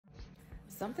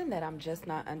Something that I'm just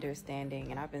not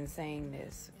understanding, and I've been saying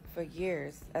this for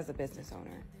years as a business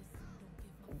owner.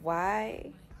 Why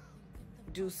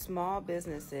do small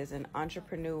businesses and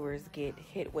entrepreneurs get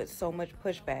hit with so much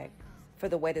pushback for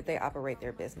the way that they operate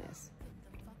their business?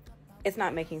 It's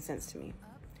not making sense to me.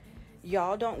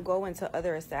 Y'all don't go into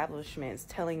other establishments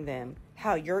telling them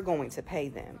how you're going to pay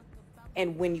them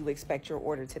and when you expect your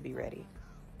order to be ready.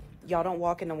 Y'all don't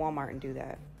walk into Walmart and do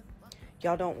that.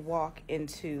 Y'all don't walk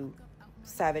into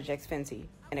Savage X Fenty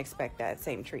and expect that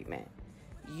same treatment.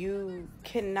 You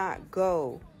cannot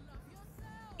go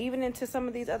even into some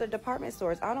of these other department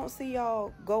stores. I don't see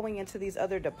y'all going into these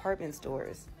other department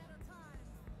stores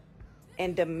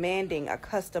and demanding a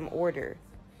custom order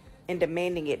and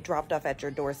demanding it dropped off at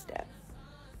your doorstep,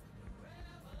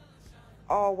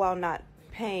 all while not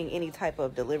paying any type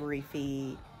of delivery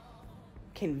fee,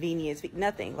 convenience fee,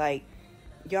 nothing. Like,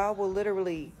 y'all will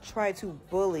literally try to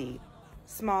bully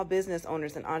small business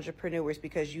owners and entrepreneurs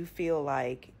because you feel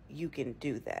like you can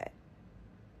do that.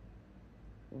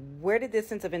 Where did this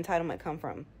sense of entitlement come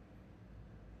from?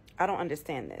 I don't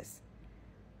understand this.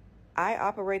 I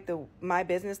operate my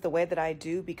business the way that I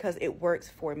do because it works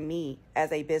for me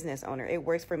as a business owner. It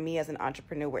works for me as an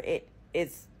entrepreneur.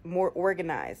 It's more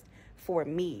organized for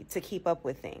me to keep up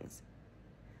with things.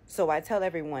 So I tell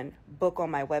everyone, book on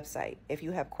my website. If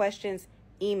you have questions,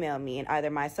 email me, and either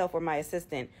myself or my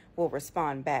assistant will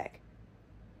respond back.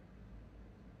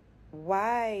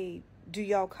 Why do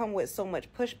y'all come with so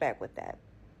much pushback with that?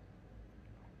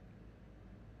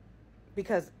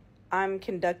 Because I'm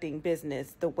conducting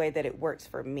business the way that it works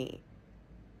for me.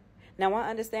 Now, I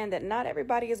understand that not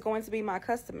everybody is going to be my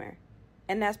customer,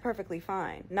 and that's perfectly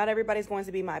fine. Not everybody's going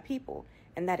to be my people,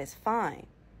 and that is fine.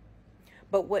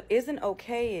 But what isn't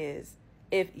okay is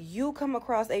if you come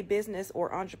across a business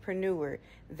or entrepreneur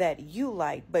that you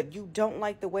like, but you don't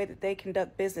like the way that they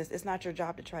conduct business, it's not your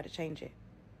job to try to change it.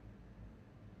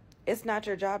 It's not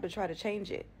your job to try to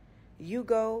change it. You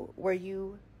go where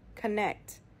you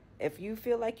connect. If you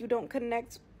feel like you don't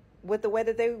connect with the way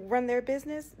that they run their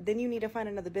business, then you need to find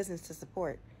another business to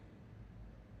support.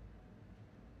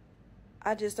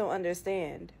 I just don't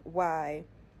understand why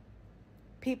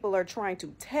people are trying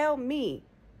to tell me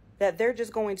that they're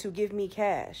just going to give me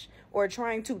cash, or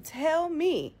trying to tell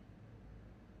me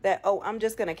that, oh, I'm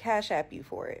just going to Cash App you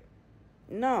for it.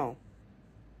 No.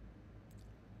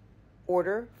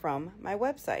 Order from my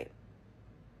website.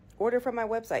 Order from my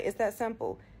website. It's that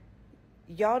simple.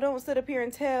 Y'all don't sit up here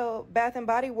and tell Bath and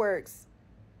Body Works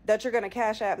that you're going to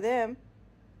Cash App them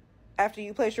after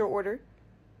you place your order.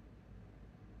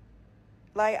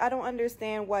 Like, I don't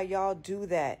understand why y'all do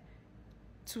that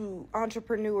to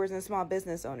entrepreneurs and small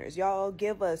business owners. Y'all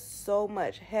give us so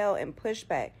much hell and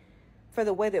pushback for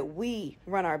the way that we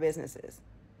run our businesses.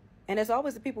 And it's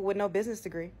always the people with no business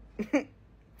degree.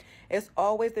 It's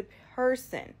always the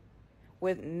person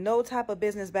with no type of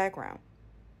business background,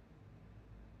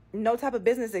 no type of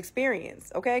business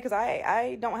experience, okay? Because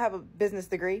I don't have a business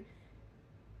degree,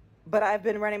 but I've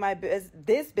been running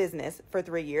this business for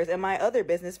 3 years and my other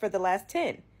business for the last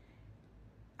 10.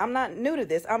 I'm not new to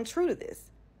this. I'm true to this.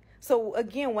 So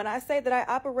again, when I say that I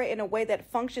operate in a way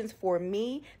that functions for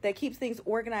me, that keeps things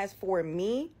organized for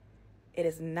me, it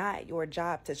is not your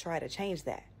job to try to change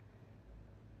that.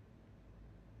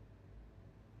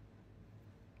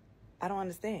 I don't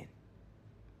understand.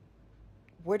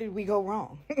 Where did we go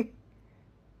wrong?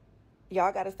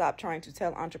 Y'all got to stop trying to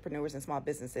tell entrepreneurs and small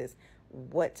businesses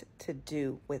what to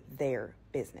do with their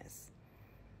business.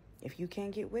 If you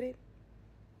can't get with it,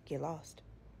 get lost.